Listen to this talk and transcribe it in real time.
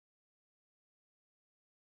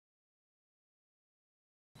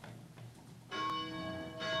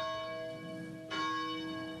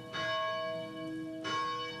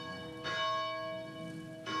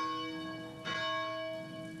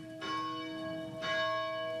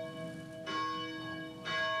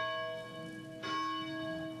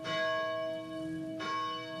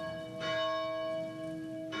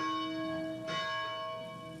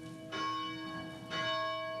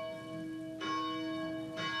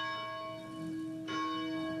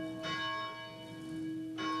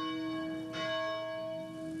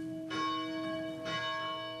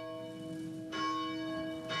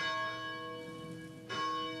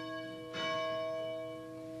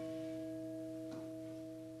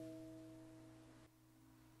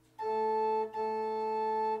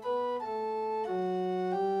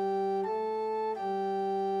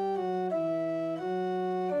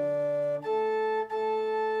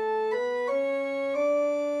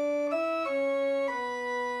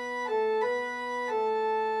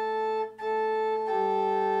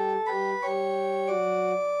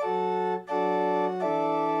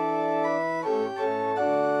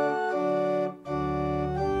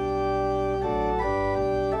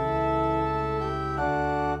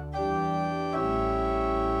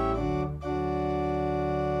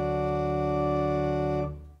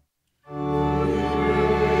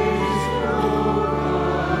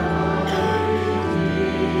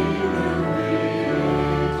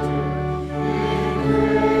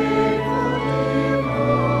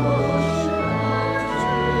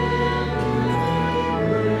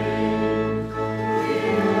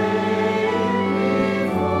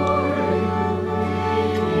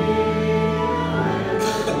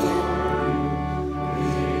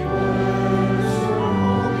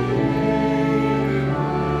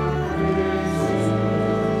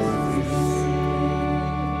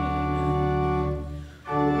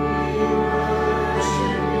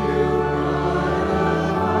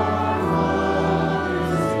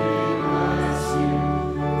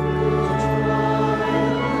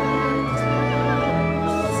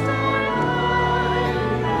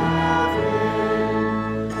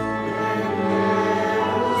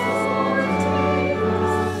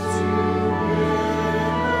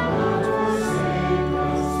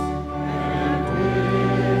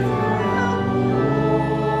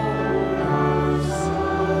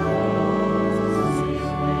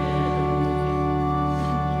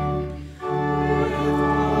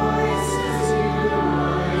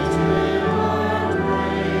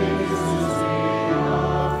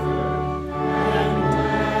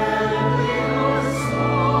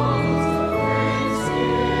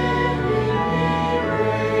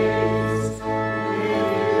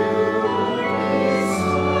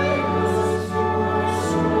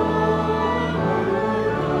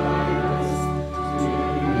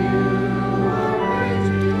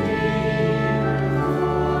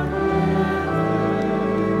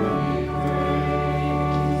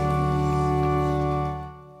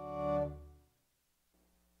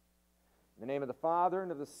Father,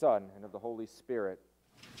 and of the Son, and of the Holy Spirit.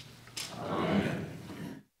 Amen.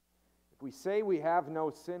 If we say we have no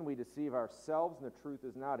sin, we deceive ourselves, and the truth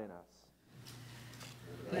is not in us.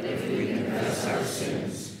 But if we confess our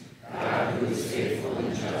sins, God, who is faithful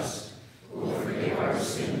and just, will forgive our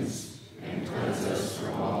sins and cleanse us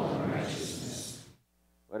from all unrighteousness.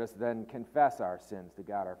 Let us then confess our sins to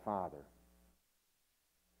God our Father.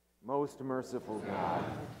 Most merciful God,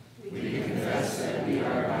 we confess that we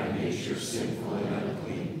are by nature sinful and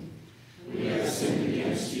unclean. We have sinned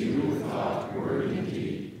against you with thought, word, and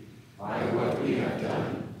deed, by what we have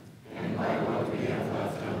done and by what we have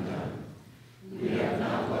left undone. We have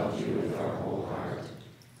not loved you with our whole heart.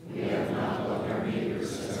 We have not loved our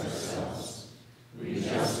neighbors as ourselves. We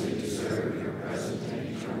justly deserve your present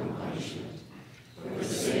and eternal punishment. For the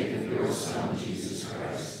sake of your Son, Jesus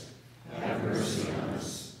Christ, have mercy on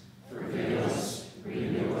us. Forgive us,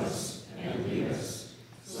 renew us, and lead us,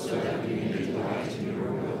 so that we may delight in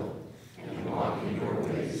your will and walk in your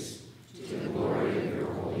ways, to the glory of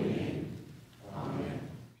your holy name. Amen.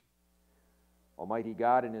 Almighty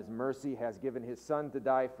God, in his mercy, has given his Son to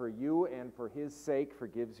die for you, and for his sake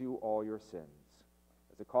forgives you all your sins.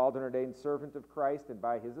 As a called and ordained servant of Christ, and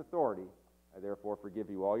by his authority, I therefore forgive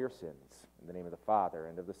you all your sins. In the name of the Father,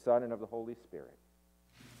 and of the Son, and of the Holy Spirit.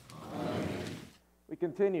 Amen. We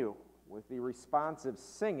continue with the responsive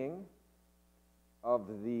singing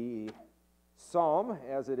of the psalm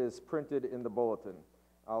as it is printed in the bulletin.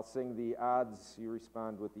 I'll sing the odds, you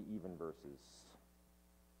respond with the even verses.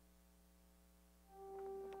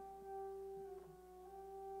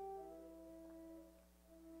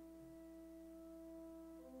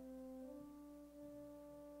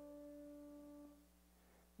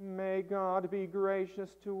 May God be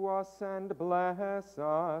gracious to us and bless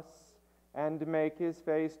us, and make his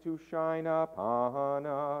face to shine upon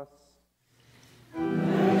us.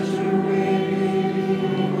 Let your way be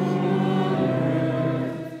on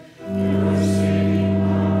earth, your saving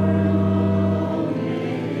power among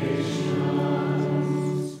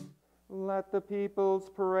nations. Let the peoples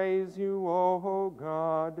praise you, O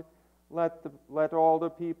God. Let all the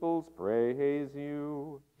peoples praise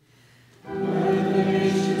you. Let the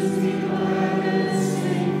nations be glad and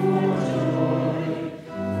sing for joy,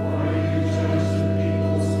 for you judge the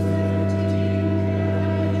peoples with the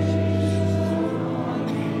accusations of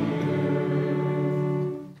wrongdoing.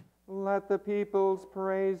 Let the peoples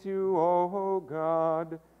praise you, O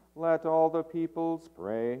God. Let all the peoples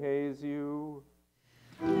praise you.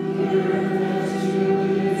 The earth has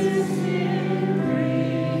truly its increase.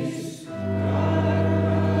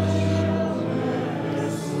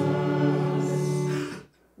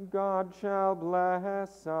 God shall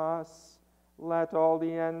bless us. Let all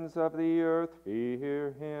the ends of the earth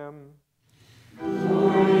fear him.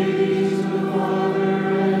 Glory be to the Father,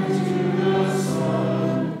 and to the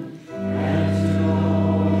Son, and to the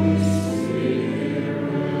Holy Spirit,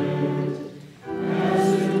 as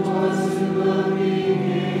it was in the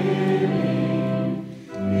beginning,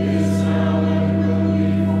 is now, and will be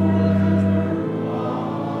forever.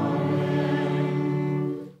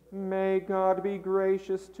 Amen. May God be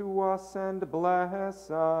gracious to us and bless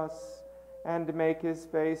us, and make his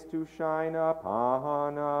face to shine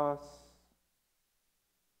upon us.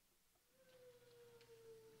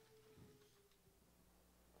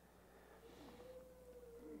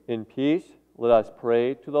 In peace, let us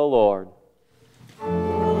pray to the Lord.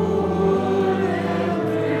 Lord, have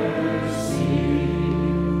mercy.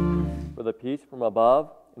 For the peace from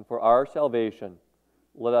above and for our salvation,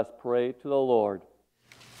 let us pray to the Lord.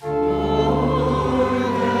 Lord,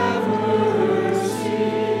 have mercy.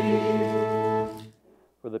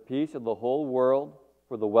 For the peace of the whole world,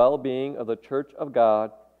 for the well-being of the Church of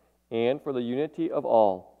God, and for the unity of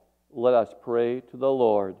all, let us pray to the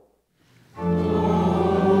Lord.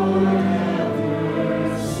 Lord, have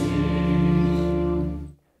mercy.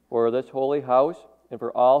 For this holy house, and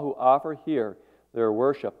for all who offer here their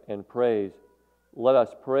worship and praise, let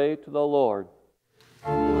us pray to the Lord.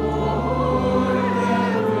 Lord,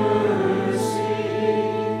 have mercy.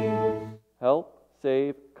 Help,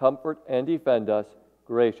 save, comfort, and defend us,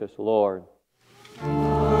 gracious Lord.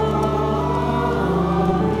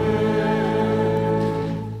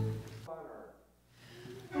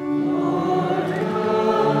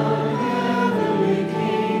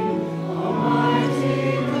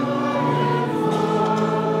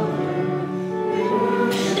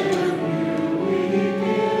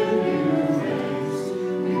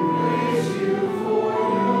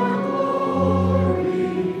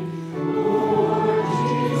 Lord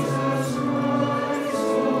Jesus Christ,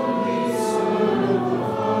 only Son of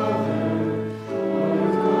the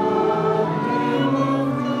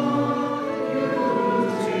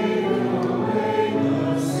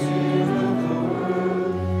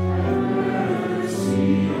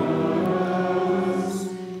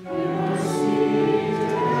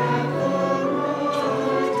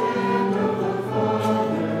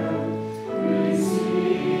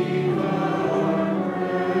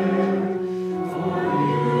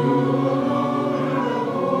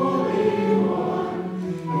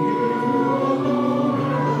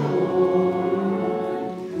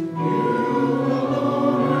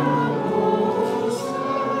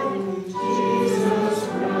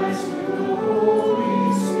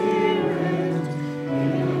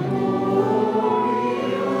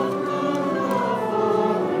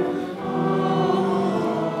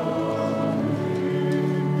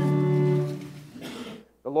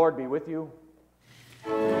Lord be with you.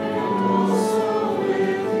 And also with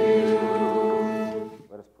you.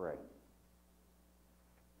 Let us pray.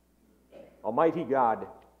 Almighty God,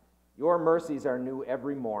 your mercies are new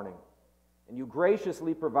every morning, and you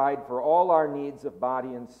graciously provide for all our needs of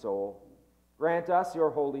body and soul. Grant us your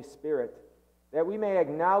Holy Spirit, that we may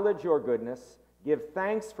acknowledge your goodness, give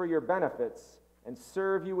thanks for your benefits, and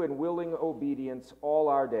serve you in willing obedience all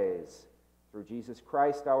our days. Through Jesus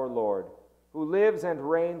Christ our Lord, who lives and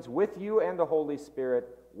reigns with you and the Holy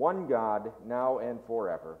Spirit, one God, now and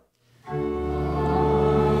forever.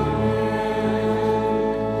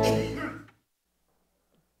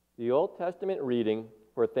 The Old Testament reading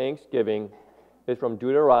for Thanksgiving is from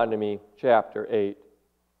Deuteronomy chapter 8.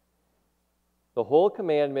 The whole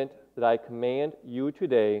commandment that I command you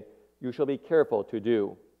today, you shall be careful to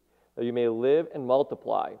do, that you may live and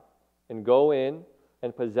multiply, and go in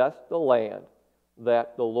and possess the land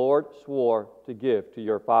that the Lord swore to give to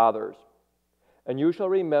your fathers. And you shall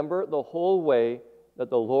remember the whole way that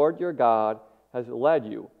the Lord your God has led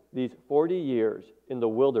you these 40 years in the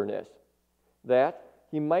wilderness, that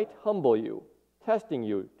he might humble you, testing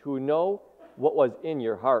you to know what was in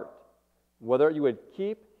your heart, whether you would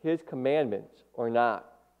keep his commandments or not.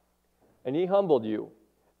 And he humbled you,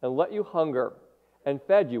 and let you hunger, and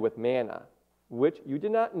fed you with manna, which you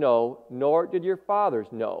did not know, nor did your fathers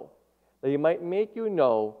know, that he might make you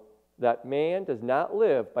know that man does not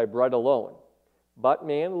live by bread alone, but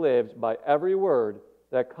man lives by every word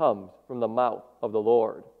that comes from the mouth of the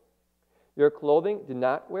Lord. Your clothing did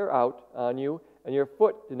not wear out on you, and your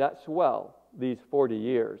foot did not swell these 40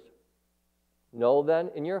 years. Know then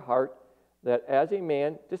in your heart that as a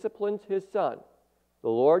man disciplines his son, the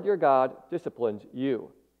Lord your God disciplines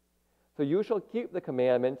you. So you shall keep the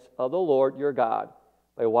commandments of the Lord your God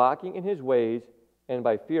by walking in his ways and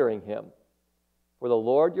by fearing him. For the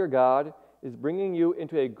Lord your God is bringing you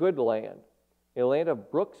into a good land, a land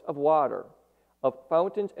of brooks of water, of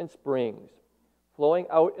fountains and springs, flowing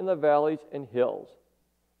out in the valleys and hills,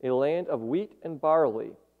 a land of wheat and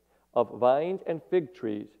barley, of vines and fig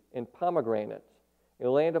trees and pomegranates, a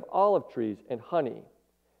land of olive trees and honey,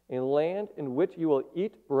 a land in which you will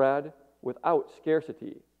eat bread without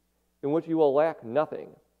scarcity, in which you will lack nothing,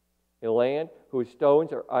 a land whose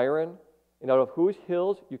stones are iron, and out of whose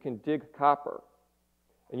hills you can dig copper.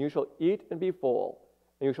 And you shall eat and be full,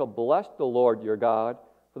 and you shall bless the Lord your God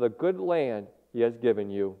for the good land he has given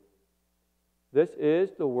you. This is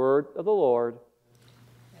the word of the Lord.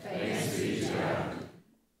 Thanks be to God.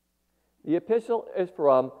 The epistle is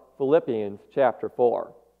from Philippians chapter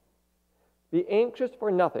 4. Be anxious for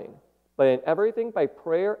nothing, but in everything by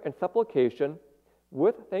prayer and supplication,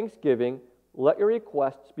 with thanksgiving, let your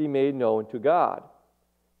requests be made known to God.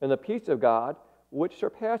 And the peace of God, which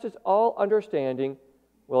surpasses all understanding,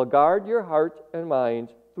 will guard your hearts and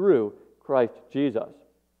minds through Christ Jesus.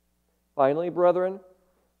 Finally, brethren,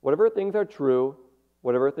 whatever things are true,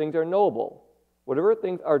 whatever things are noble, whatever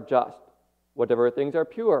things are just, whatever things are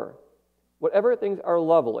pure, whatever things are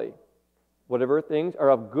lovely, whatever things are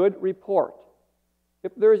of good report,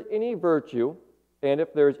 if there is any virtue, and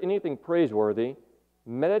if there is anything praiseworthy,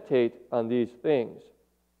 meditate on these things.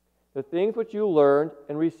 The things which you learned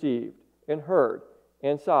and received and heard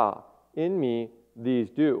and saw in me, these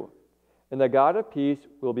do, and the God of peace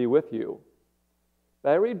will be with you. But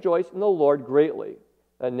I rejoice in the Lord greatly,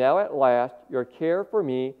 that now at last your care for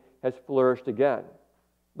me has flourished again,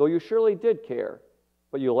 though you surely did care,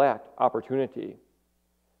 but you lacked opportunity.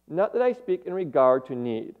 Not that I speak in regard to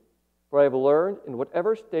need, for I have learned in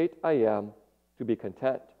whatever state I am to be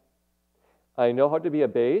content. I know how to be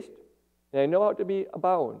abased, and I know how to be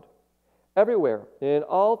abound. Everywhere and in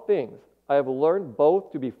all things I have learned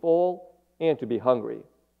both to be full and to be hungry,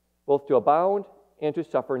 both to abound and to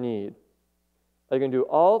suffer need. I can do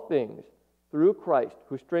all things through Christ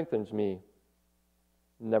who strengthens me.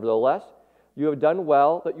 Nevertheless, you have done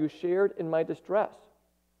well that you shared in my distress.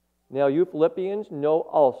 Now you Philippians know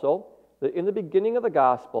also that in the beginning of the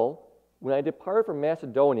gospel, when I departed from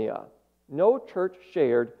Macedonia, no church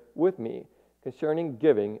shared with me concerning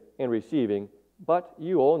giving and receiving, but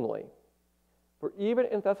you only. For even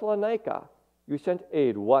in Thessalonica, you sent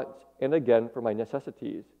aid once and again for my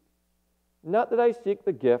necessities. Not that I seek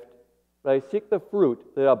the gift, but I seek the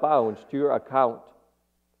fruit that abounds to your account.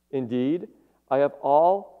 Indeed, I have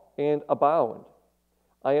all and abound.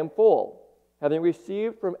 I am full, having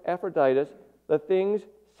received from Epaphroditus the things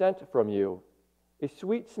sent from you, a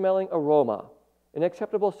sweet-smelling aroma, an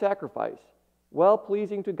acceptable sacrifice,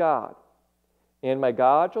 well-pleasing to God. And my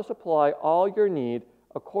God shall supply all your need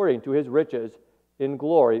according to his riches in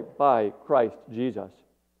glory by Christ Jesus.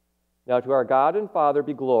 Now to our God and Father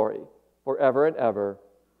be glory forever and ever.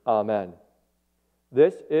 Amen.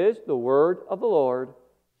 This is the word of the Lord.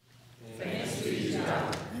 Thanks be to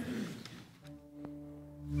God.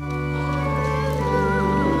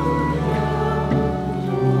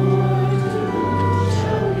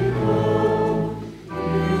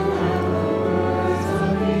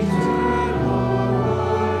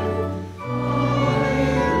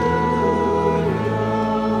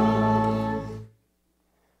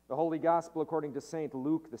 The Holy Gospel according to St.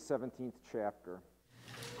 Luke, the 17th chapter.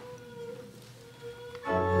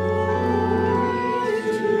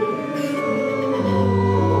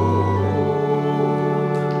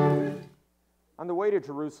 On the way to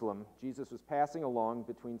Jerusalem, Jesus was passing along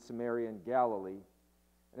between Samaria and Galilee,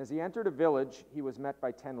 and as he entered a village, he was met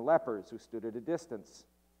by 10 lepers who stood at a distance,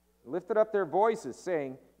 and lifted up their voices,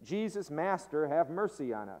 saying, "Jesus, Master, have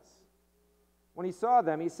mercy on us." When he saw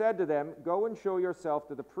them, he said to them, "Go and show yourself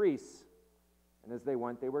to the priests." And as they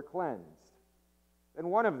went, they were cleansed. Then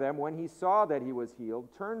one of them, when he saw that he was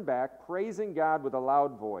healed, turned back, praising God with a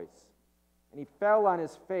loud voice. And he fell on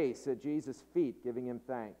his face at Jesus' feet, giving him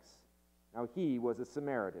thanks. Now he was a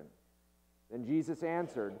Samaritan. Then Jesus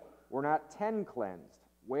answered, "Were not 10 cleansed?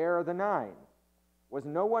 Where are the 9? Was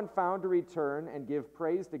no one found to return and give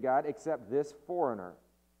praise to God except this foreigner?"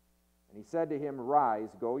 And he said to him,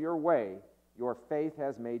 "Rise, go your way. Your faith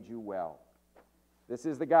has made you well." This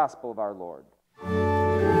is the gospel of our Lord.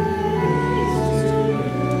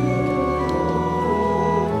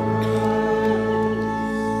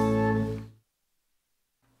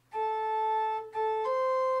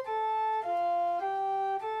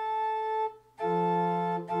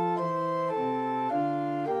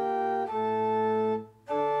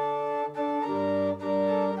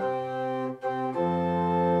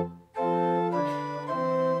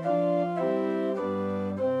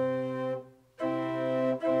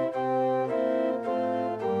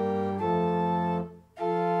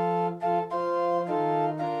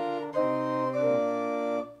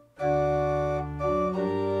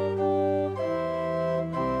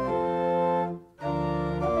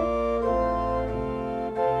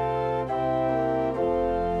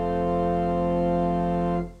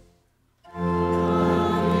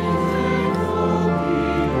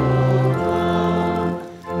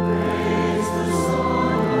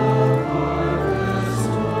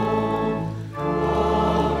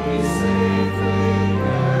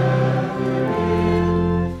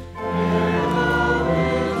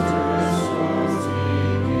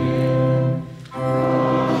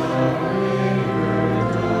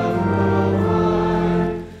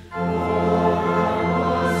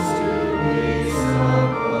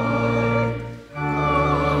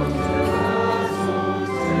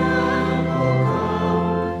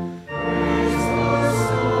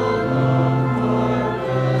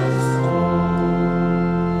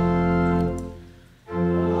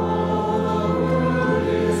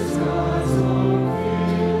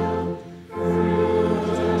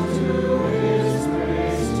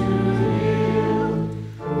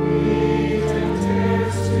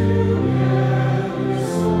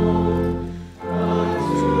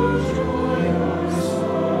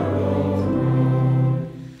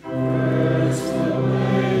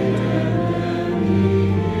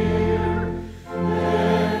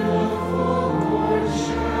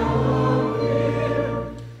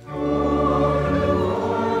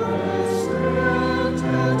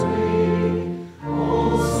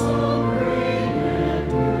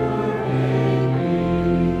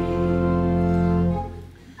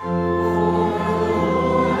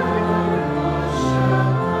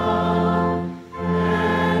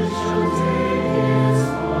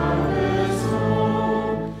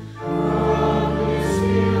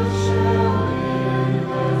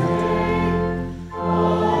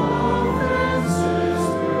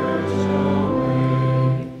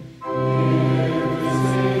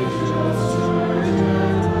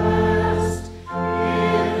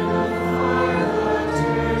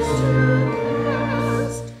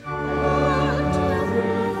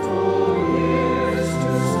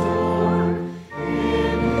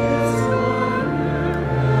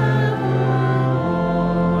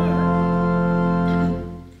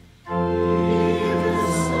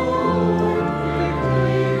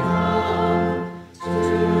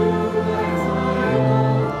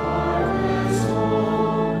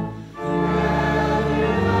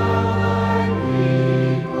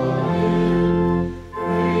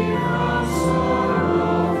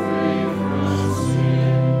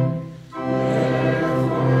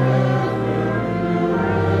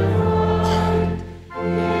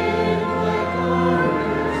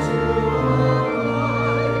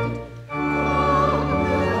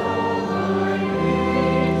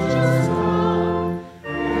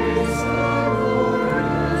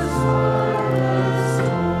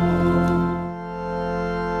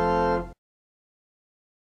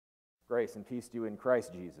 Grace and peace to you in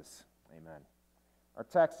Christ Jesus. Amen. Our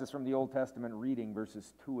text is from the Old Testament reading,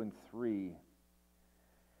 verses 2 and 3.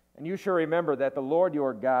 And you shall remember that the Lord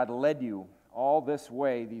your God led you all this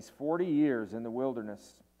way, these 40 years in the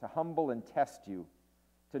wilderness, to humble and test you,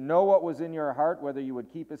 to know what was in your heart, whether you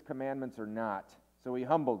would keep his commandments or not. So he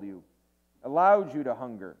humbled you, allowed you to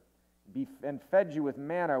hunger, and fed you with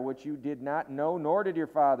manna which you did not know, nor did your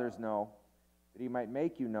fathers know, that he might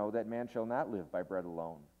make you know that man shall not live by bread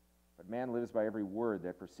alone, but man lives by every word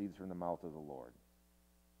that proceeds from the mouth of the Lord.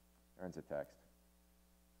 There's the text.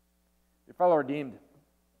 Dear fellow redeemed,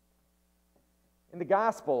 in the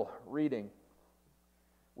gospel reading,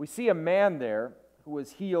 we see a man there who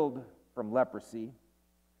was healed from leprosy.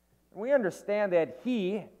 And we understand that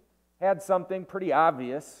he had something pretty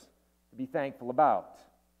obvious to be thankful about.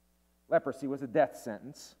 Leprosy was a death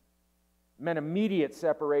sentence. It meant immediate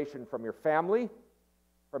separation from your family,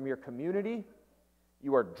 from your community.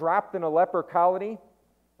 You were dropped in a leper colony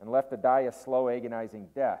and left to die a slow, agonizing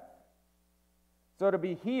death. So to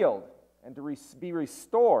be healed and to be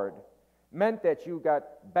restored meant that you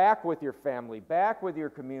got back with your family, back with your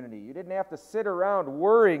community. You didn't have to sit around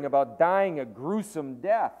worrying about dying a gruesome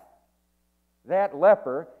death. That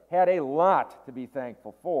leper had a lot to be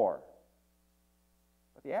thankful for.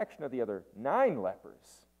 But the action of the other 9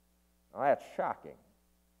 lepers, well, that's shocking.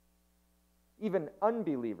 Even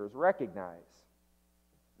unbelievers recognize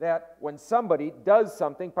that when somebody does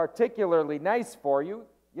something particularly nice for you,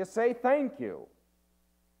 you say thank you.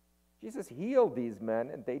 Jesus healed these men,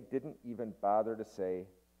 and they didn't even bother to say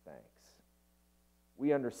thanks.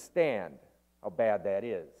 We understand how bad that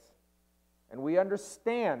is. And we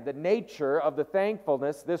understand the nature of the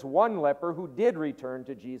thankfulness this one leper who did return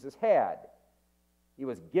to Jesus had. He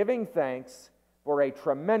was giving thanks for a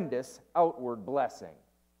tremendous outward blessing.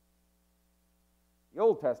 The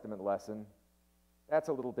Old Testament lesson, that's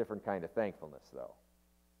a little different kind of thankfulness, though.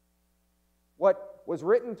 What was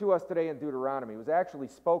written to us today in Deuteronomy was actually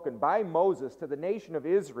spoken by Moses to the nation of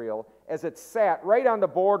Israel as it sat right on the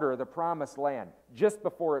border of the Promised Land, just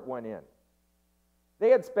before it went in.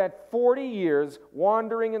 They had spent 40 years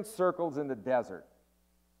wandering in circles in the desert.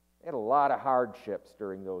 They had a lot of hardships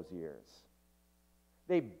during those years.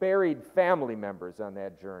 They buried family members on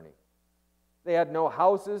that journey. They had no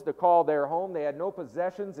houses to call their home. They had no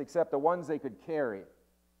possessions except the ones they could carry.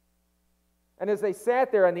 And as they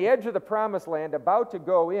sat there on the edge of the Promised Land about to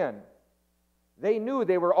go in, they knew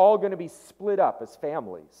they were all going to be split up as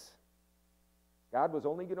families. God was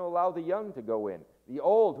only going to allow the young to go in. The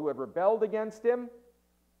old who had rebelled against him,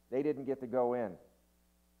 they didn't get to go in.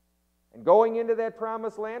 And going into that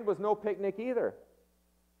Promised Land was no picnic either.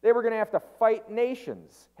 They were going to have to fight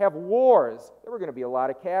nations, have wars. There were going to be a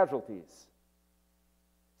lot of casualties.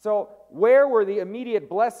 So where were the immediate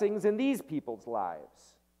blessings in these people's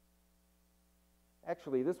lives?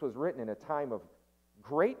 Actually, this was written in a time of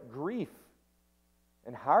great grief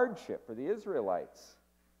and hardship for the Israelites.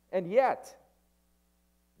 And yet,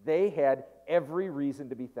 they had every reason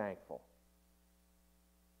to be thankful.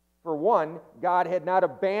 For one, God had not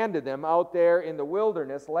abandoned them out there in the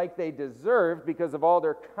wilderness like they deserved because of all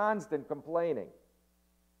their constant complaining.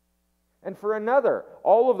 And for another,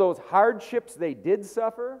 all of those hardships they did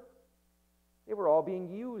suffer, they were all being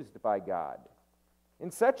used by God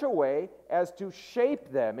in such a way as to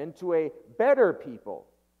shape them into a better people,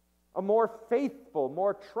 a more faithful,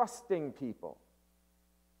 more trusting people.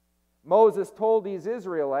 Moses told these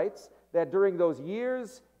Israelites that during those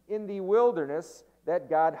years in the wilderness that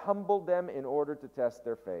God humbled them in order to test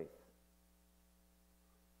their faith.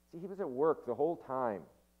 See, he was at work the whole time,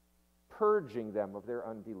 purging them of their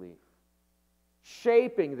unbelief,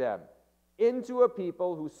 shaping them into a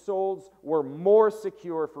people whose souls were more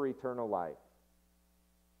secure for eternal life.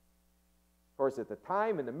 Of course, at the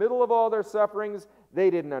time, in the middle of all their sufferings,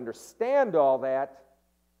 they didn't understand all that,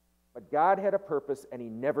 but God had a purpose and he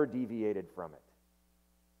never deviated from it.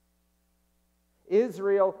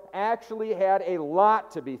 Israel actually had a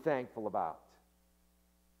lot to be thankful about.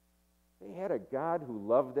 They had a God who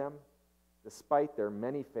loved them despite their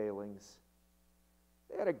many failings.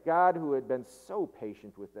 They had a God who had been so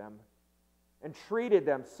patient with them and treated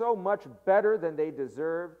them so much better than they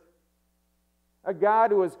deserved. A God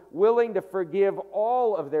who was willing to forgive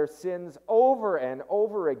all of their sins over and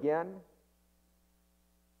over again.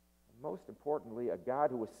 And most importantly, a God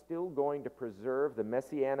who was still going to preserve the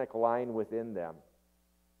messianic line within them.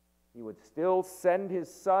 He would still send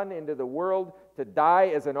his Son into the world to die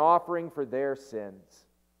as an offering for their sins.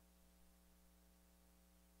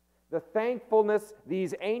 The thankfulness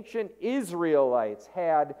these ancient Israelites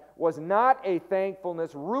had was not a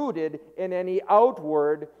thankfulness rooted in any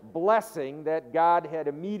outward blessing that God had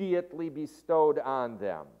immediately bestowed on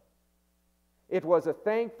them. It was a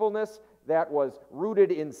thankfulness that was rooted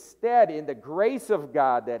instead in the grace of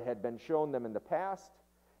God that had been shown them in the past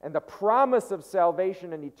and the promise of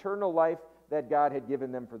salvation and eternal life that God had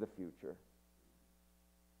given them for the future.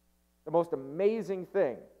 The most amazing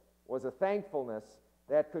thing was a thankfulness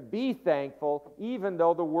that could be thankful even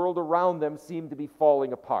though the world around them seemed to be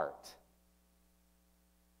falling apart.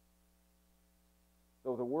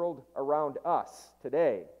 Though the world around us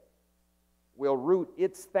today will root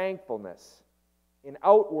its thankfulness in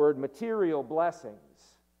outward material blessings,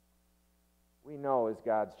 we know as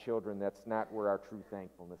God's children that's not where our true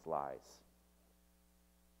thankfulness lies.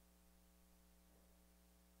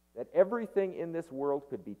 That everything in this world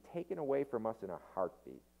could be taken away from us in a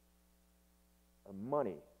heartbeat. Our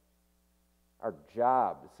money, our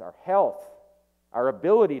jobs, our health, our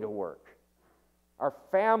ability to work, our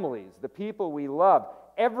families, the people we love,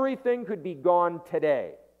 everything could be gone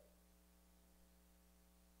today.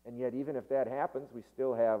 And yet, even if that happens, we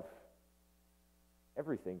still have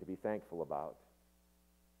everything to be thankful about.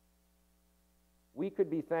 We could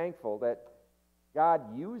be thankful that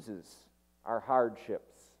God uses our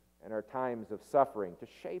hardships and our times of suffering to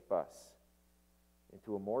shape us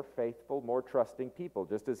into a more faithful, more trusting people,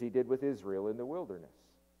 just as he did with Israel in the wilderness.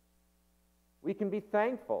 We can be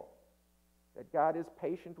thankful that God is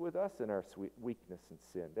patient with us in our weakness and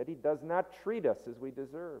sin, that he does not treat us as we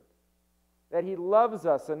deserve, that he loves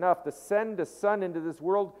us enough to send a Son into this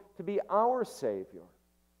world to be our Savior.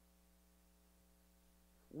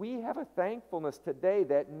 We have a thankfulness today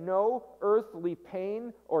that no earthly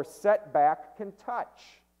pain or setback can touch.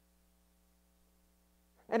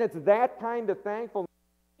 And it's that kind of thankfulness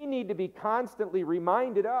we need to be constantly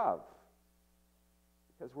reminded of,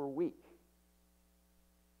 because we're weak.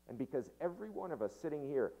 And because every one of us sitting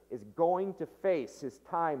here is going to face his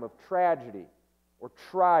time of tragedy or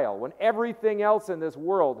trial when everything else in this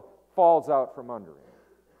world falls out from under him.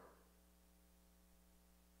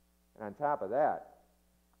 And on top of that,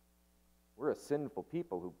 we're a sinful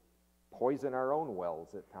people who poison our own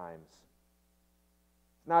wells at times.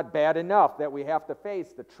 It's not bad enough that we have to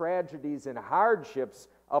face the tragedies and hardships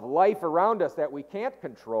of life around us that we can't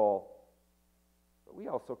control, but we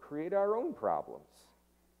also create our own problems.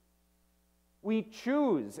 We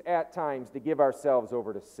choose at times to give ourselves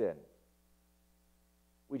over to sin.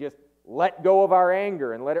 We just let go of our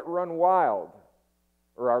anger and let it run wild,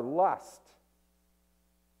 or our lust.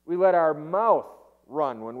 We let our mouth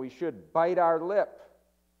run when we should bite our lip.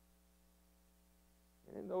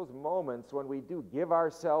 And in those moments when we do give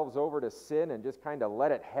ourselves over to sin and just kind of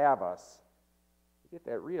let it have us, you get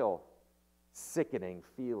that real sickening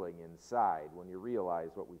feeling inside when you realize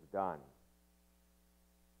what we've done.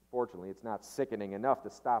 Fortunately, it's not sickening enough to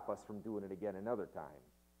stop us from doing it again another time.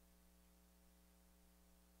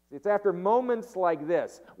 It's after moments like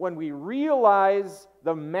this, when we realize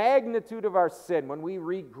the magnitude of our sin, when we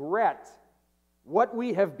regret what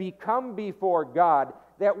we have become before God,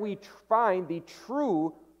 that we find the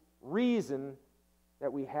true reason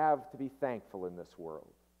that we have to be thankful in this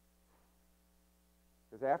world.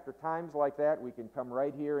 Because after times like that, we can come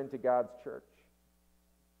right here into God's church.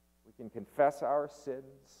 We can confess our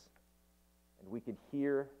sins, and we can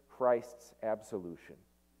hear Christ's absolution.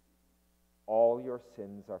 All your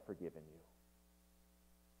sins are forgiven you.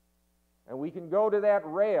 And we can go to that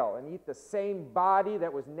rail and eat the same body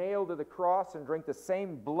that was nailed to the cross and drink the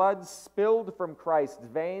same blood spilled from Christ's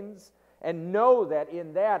veins and know that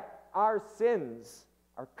in that our sins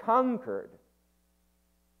are conquered.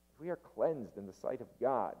 We are cleansed in the sight of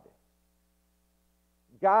God.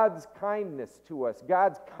 God's kindness to us,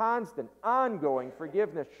 God's constant, ongoing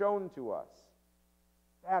forgiveness shown to us.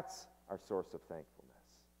 That's our source of thankfulness.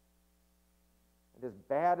 And as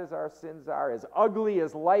bad as our sins are, as ugly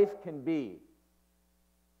as life can be,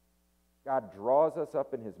 God draws us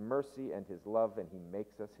up in his mercy and his love, and he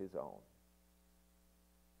makes us his own.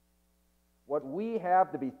 What we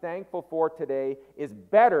have to be thankful for today is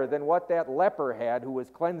better than what that leper had who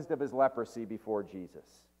was cleansed of his leprosy before Jesus.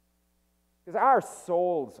 Because our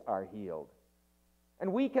souls are healed.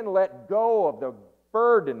 And we can let go of the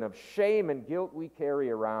burden of shame and guilt we carry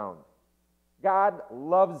around. God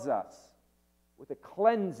loves us with a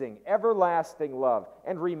cleansing, everlasting love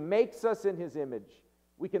and remakes us in his image.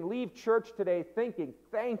 We can leave church today thinking,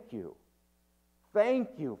 thank you. Thank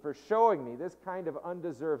you for showing me this kind of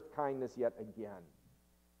undeserved kindness yet again.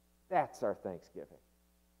 That's our thanksgiving.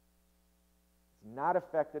 It's not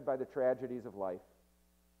affected by the tragedies of life.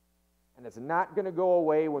 And it's not going to go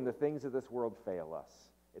away when the things of this world fail us.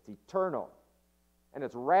 It's eternal. And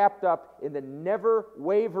it's wrapped up in the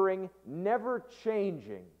never-wavering,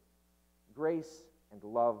 never-changing grace and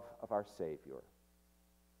love of our Savior.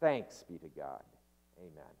 Thanks be to God.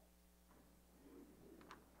 Amen.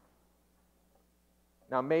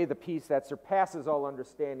 Now may the peace that surpasses all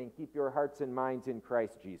understanding keep your hearts and minds in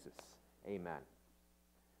Christ Jesus. Amen.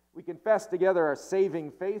 We confess together our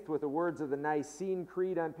saving faith with the words of the Nicene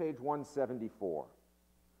Creed on page 174.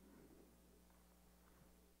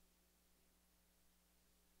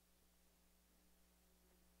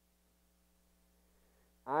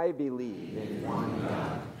 I believe in one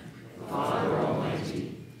God, the Father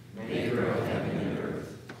Almighty, maker of heaven and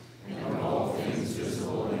earth, and of all things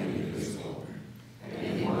visible and invisible, and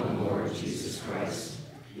in one Lord Jesus Christ,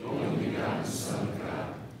 the only begotten Son of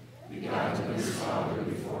God, begotten of his Father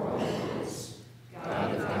before all worlds,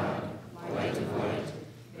 God of God, light of light,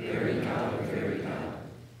 very God of very God,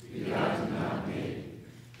 begotten not made,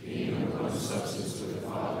 being of one substance with the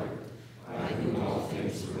Father, by whom all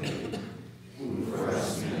things were made, who for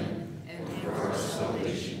us men and for our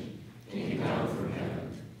salvation came down from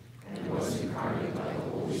heaven, and was incarnate by the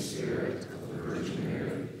Holy Spirit of the Virgin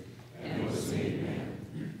Mary, and was made man,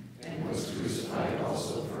 and was crucified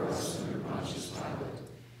also for us under Pontius Pilate.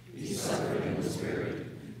 He suffered and was buried,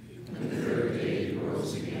 and the third day he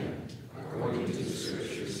rose again, according to the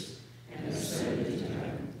Scriptures, and ascended into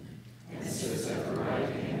heaven, and sits at the right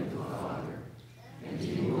hand of the Father. And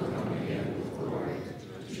he will come again with glory,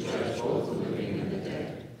 to judge both the living and the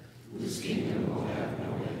dead, whose kingdom will have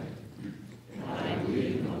no end. And I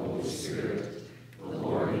believe in the Holy Spirit, the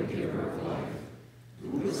Lord and giver of life,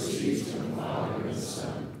 who proceeds from the Father and the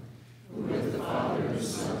Son, who with the Father and the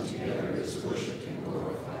Son together is worshipped and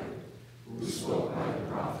glorified, who spoke by the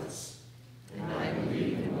prophets. And I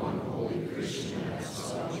believe in one holy Christian and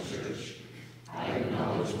apostolic church. I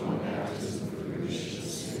acknowledge one baptism for the remission of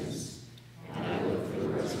sins, and I look for the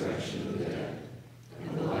resurrection of the dead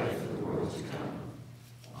and the life of the world to come.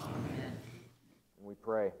 Amen. And we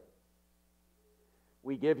pray.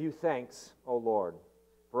 We give you thanks, O Lord,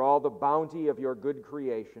 for all the bounty of your good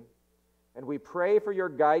creation, and we pray for your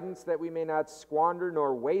guidance that we may not squander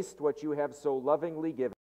nor waste what you have so lovingly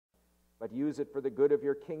given, but use it for the good of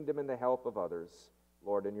your kingdom and the help of others,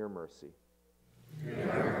 Lord, in your mercy.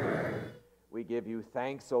 We give you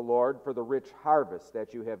thanks, O Lord, for the rich harvest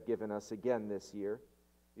that you have given us again this year.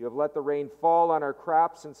 You have let the rain fall on our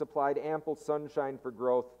crops and supplied ample sunshine for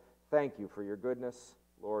growth. Thank you for your goodness,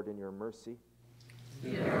 Lord, in your mercy.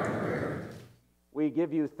 We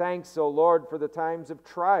give you thanks, O Lord, for the times of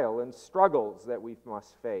trial and struggles that we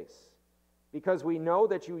must face, because we know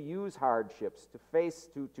that you use hardships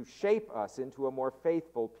to shape us into a more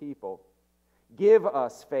faithful people. Give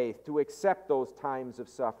us faith to accept those times of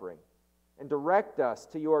suffering, and direct us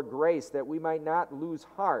to your grace that we might not lose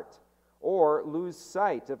heart or lose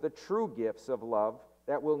sight of the true gifts of love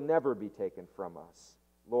that will never be taken from us.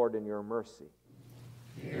 Lord, in your mercy.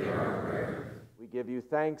 Hear our prayer. We give you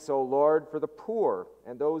thanks, O Lord, for the poor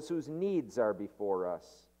and those whose needs are before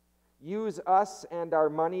us. Use us and our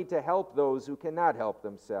money to help those who cannot help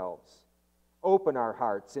themselves. Open our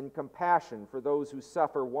hearts in compassion for those who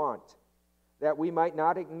suffer want, that we might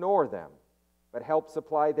not ignore them, but help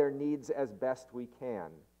supply their needs as best we can,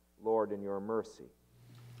 Lord, in your mercy.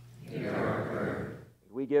 Hear our prayer.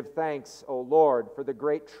 We give thanks, O Lord, for the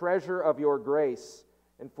great treasure of your grace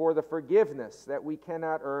and for the forgiveness that we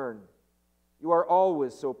cannot earn. You are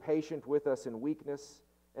always so patient with us in weakness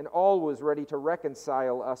and always ready to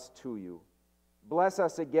reconcile us to you. Bless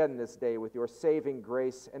us again this day with your saving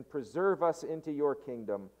grace and preserve us into your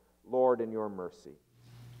kingdom, Lord, in your mercy.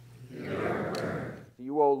 Hear our prayer. To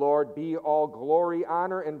you, O Lord, be all glory,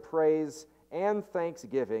 honor, and praise, and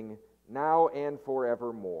thanksgiving, now and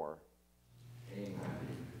forevermore. Amen.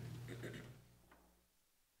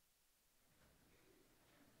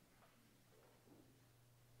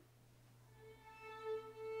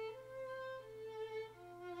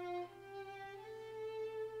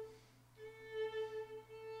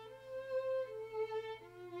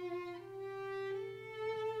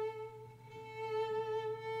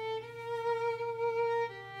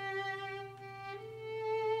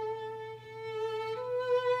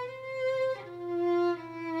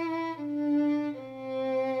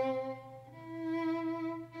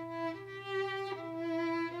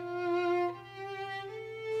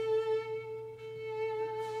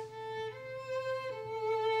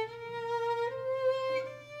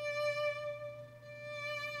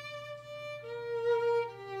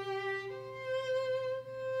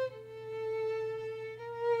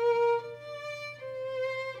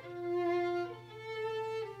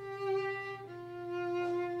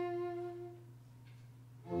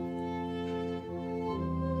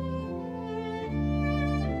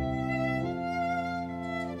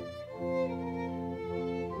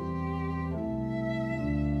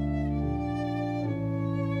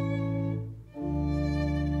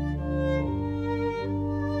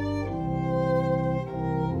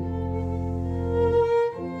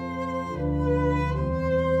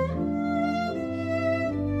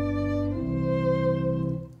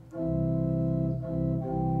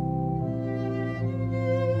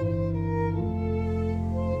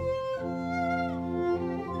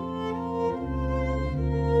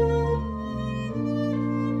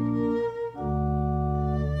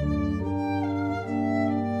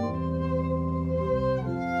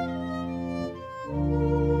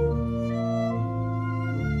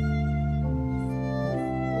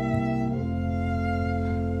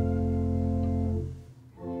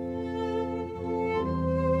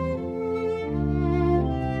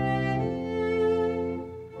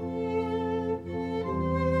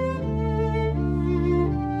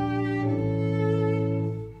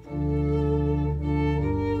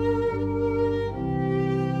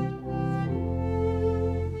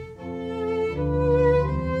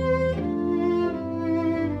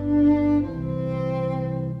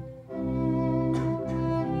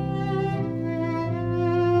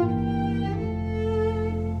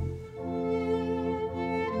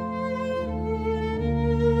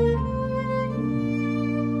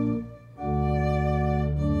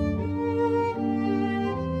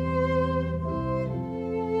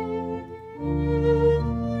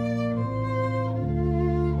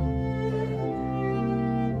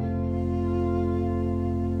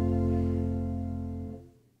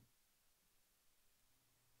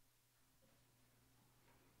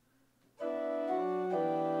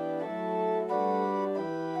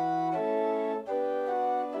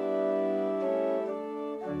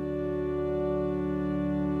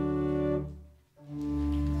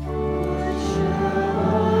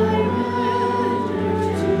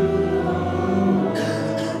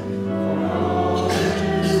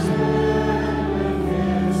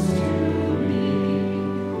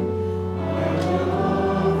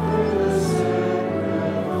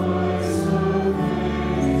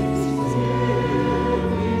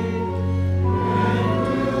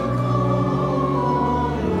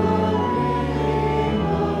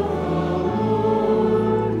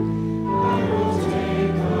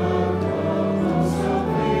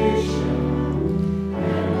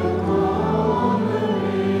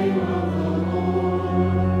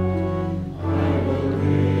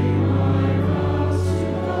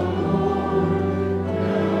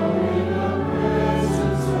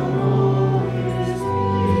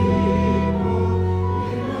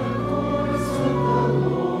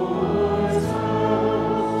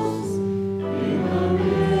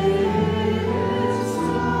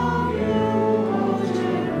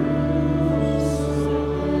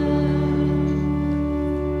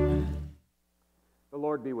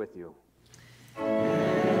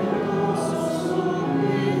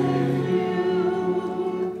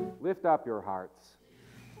 lift up your hearts.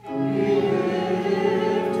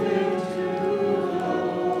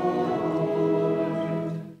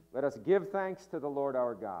 Let us give thanks to the Lord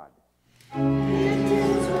our God.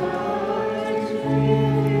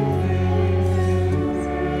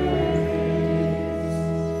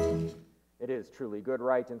 It is truly good,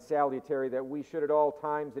 right, and salutary that we should at all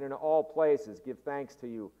times and in all places give thanks to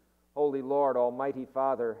you, Holy Lord, Almighty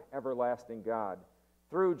Father, everlasting God,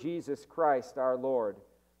 through Jesus Christ our Lord,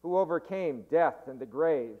 who overcame death and the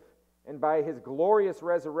grave, and by his glorious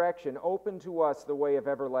resurrection opened to us the way of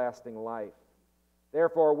everlasting life.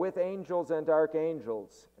 Therefore, with angels and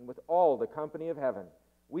archangels, and with all the company of heaven,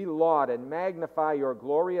 we laud and magnify your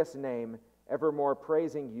glorious name, evermore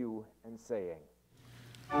praising you and saying,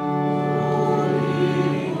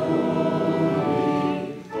 Holy,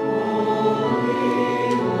 holy, holy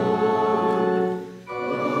Lord,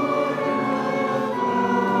 Lord of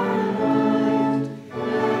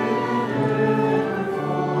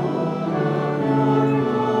our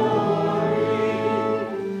light, and ever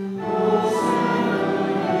full of your glory.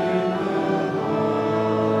 Hosanna in the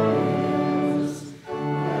highest.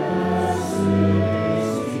 Blessed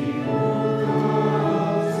is he who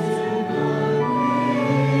comes in the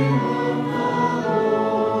name of the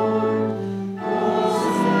Lord.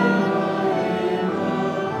 Hosanna in the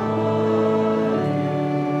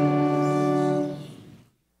highest.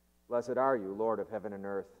 Blessed are you, Lord of heaven and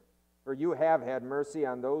earth, for you have had mercy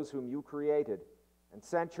on those whom you created, and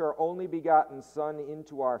sent your only begotten Son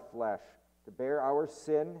into our flesh, to bear our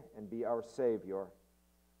sin and be our Savior.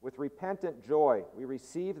 With repentant joy, we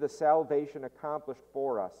receive the salvation accomplished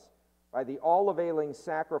for us by the all-availing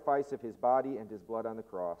sacrifice of his body and his blood on the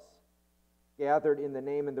cross. Gathered in the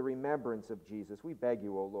name and the remembrance of Jesus, we beg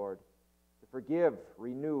you, O Lord, to forgive,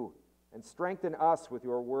 renew, and strengthen us with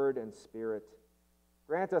your word and spirit.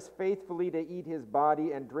 Grant us faithfully to eat his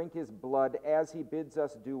body and drink his blood as he bids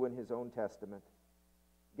us do in his own testament.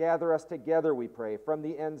 Gather us together, we pray, from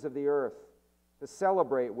the ends of the earth, to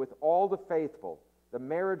celebrate with all the faithful the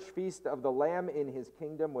marriage feast of the Lamb in his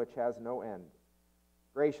kingdom which has no end.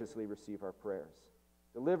 Graciously receive our prayers.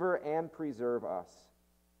 Deliver and preserve us.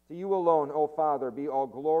 To you alone, O Father, be all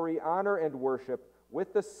glory, honor, and worship,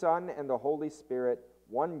 with the Son and the Holy Spirit,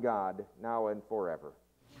 one God, now and forever.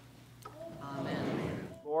 Amen.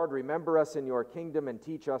 Lord, remember us in your kingdom and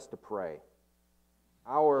teach us to pray.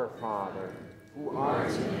 Our Father, who art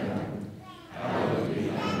in heaven, hallowed be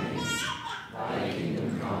thy name. Thy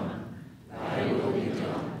kingdom come, thy will be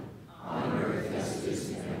done, on earth as it is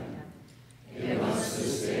in heaven. Give us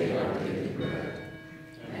this day our daily bread,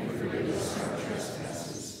 and forgive us our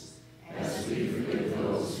trespasses, as we forgive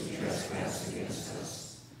those who trespass against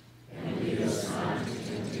us. And lead us not into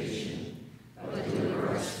temptation, but deliver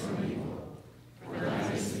us from evil. For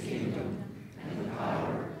thine is the kingdom, and the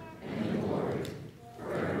power, and the glory,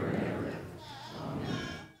 forever and ever. Amen.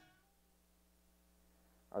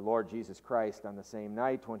 Our Lord Jesus Christ, on the same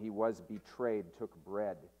night when he was betrayed, took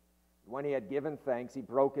bread. When he had given thanks, he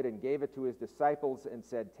broke it and gave it to his disciples and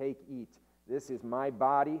said, Take, eat. This is my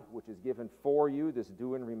body, which is given for you. This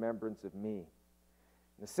do in remembrance of me. In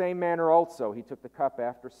the same manner also, he took the cup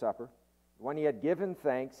after supper. When he had given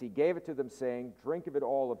thanks, he gave it to them, saying, Drink of it,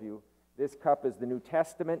 all of you. This cup is the New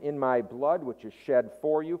Testament in my blood, which is shed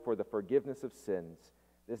for you for the forgiveness of sins.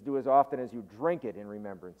 This do as often as you drink it in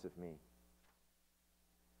remembrance of me.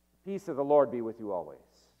 The peace of the Lord be with you always.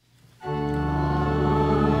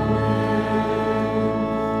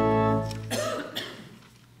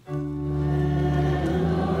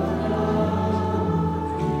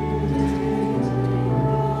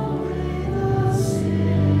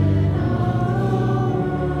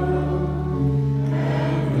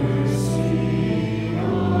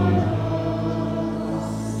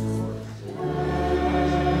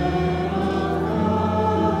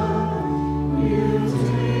 You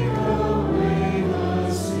take away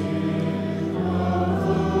the sin.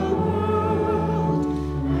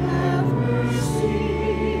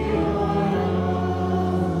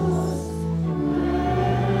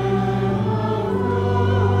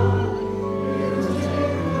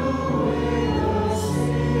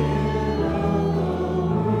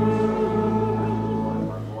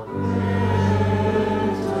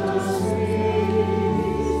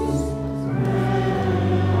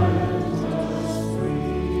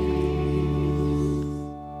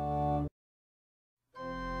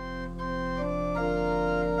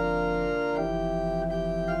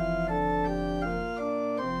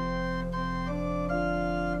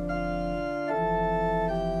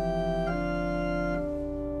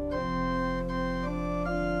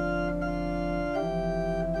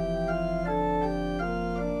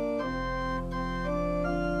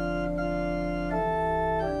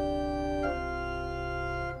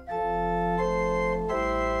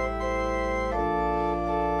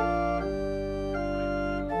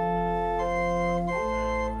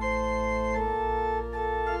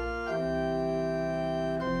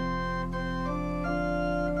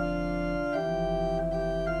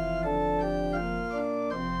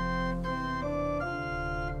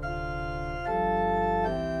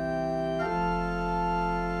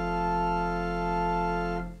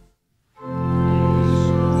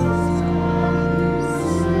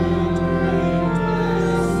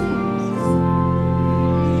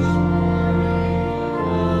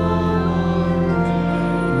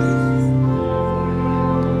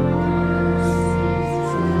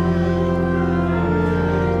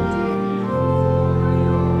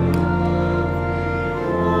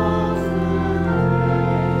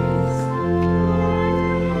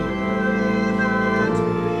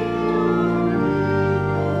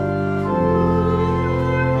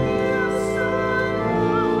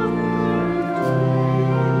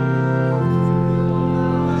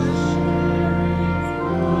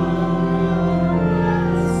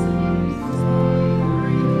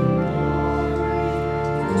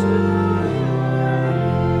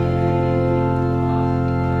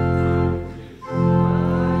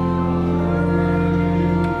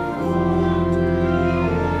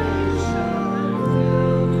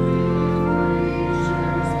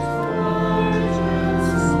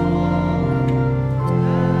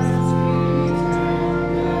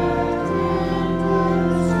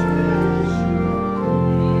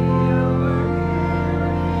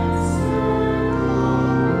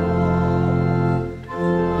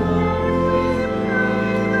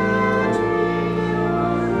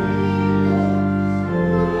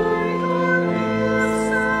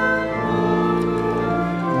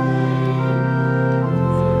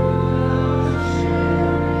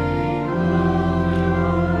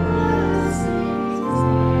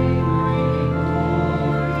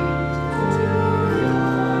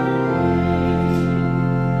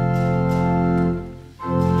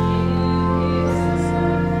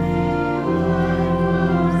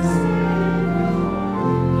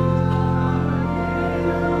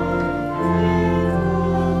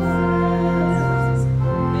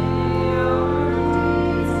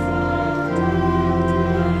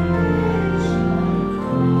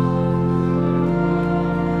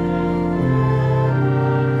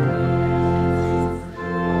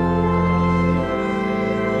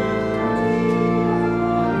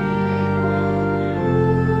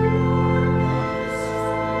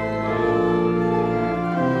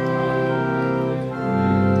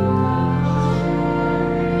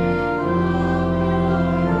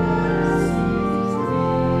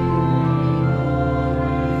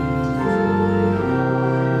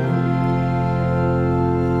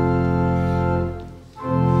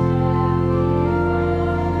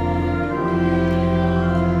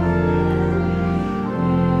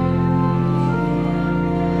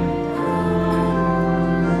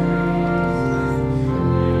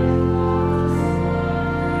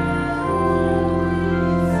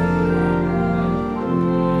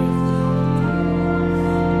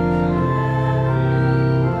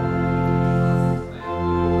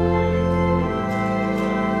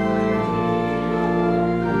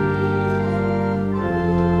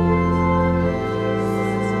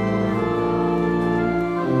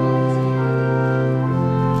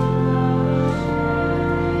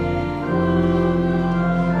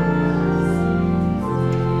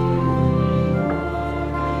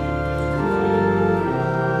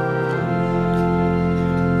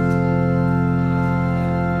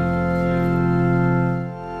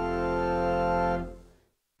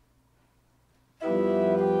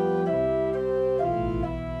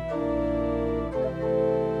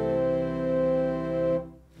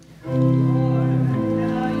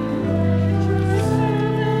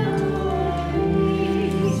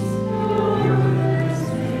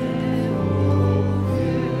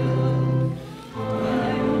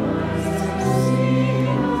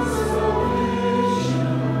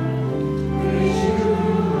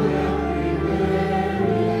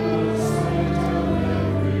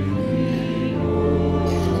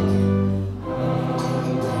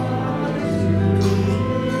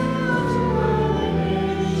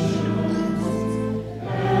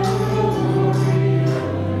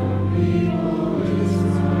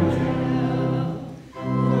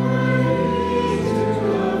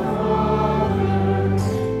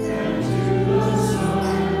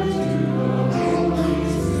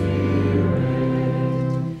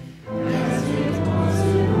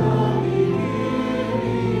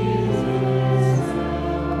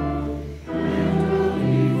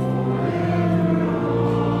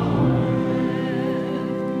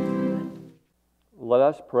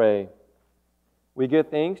 us pray. We give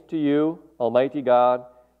thanks to you, Almighty God,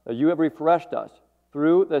 that you have refreshed us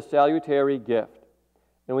through the salutary gift.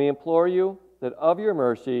 And we implore you that of your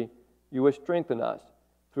mercy you would strengthen us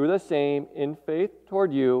through the same in faith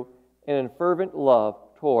toward you and in fervent love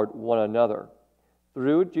toward one another.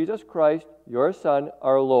 Through Jesus Christ, your Son,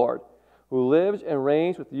 our Lord, who lives and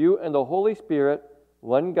reigns with you and the Holy Spirit,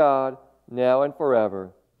 one God, now and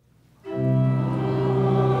forever.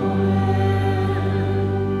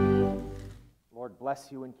 Lord bless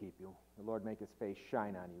you and keep you. The Lord make his face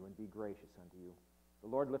shine on you and be gracious unto you. The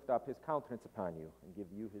Lord lift up his countenance upon you and give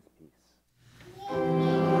you his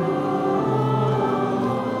peace.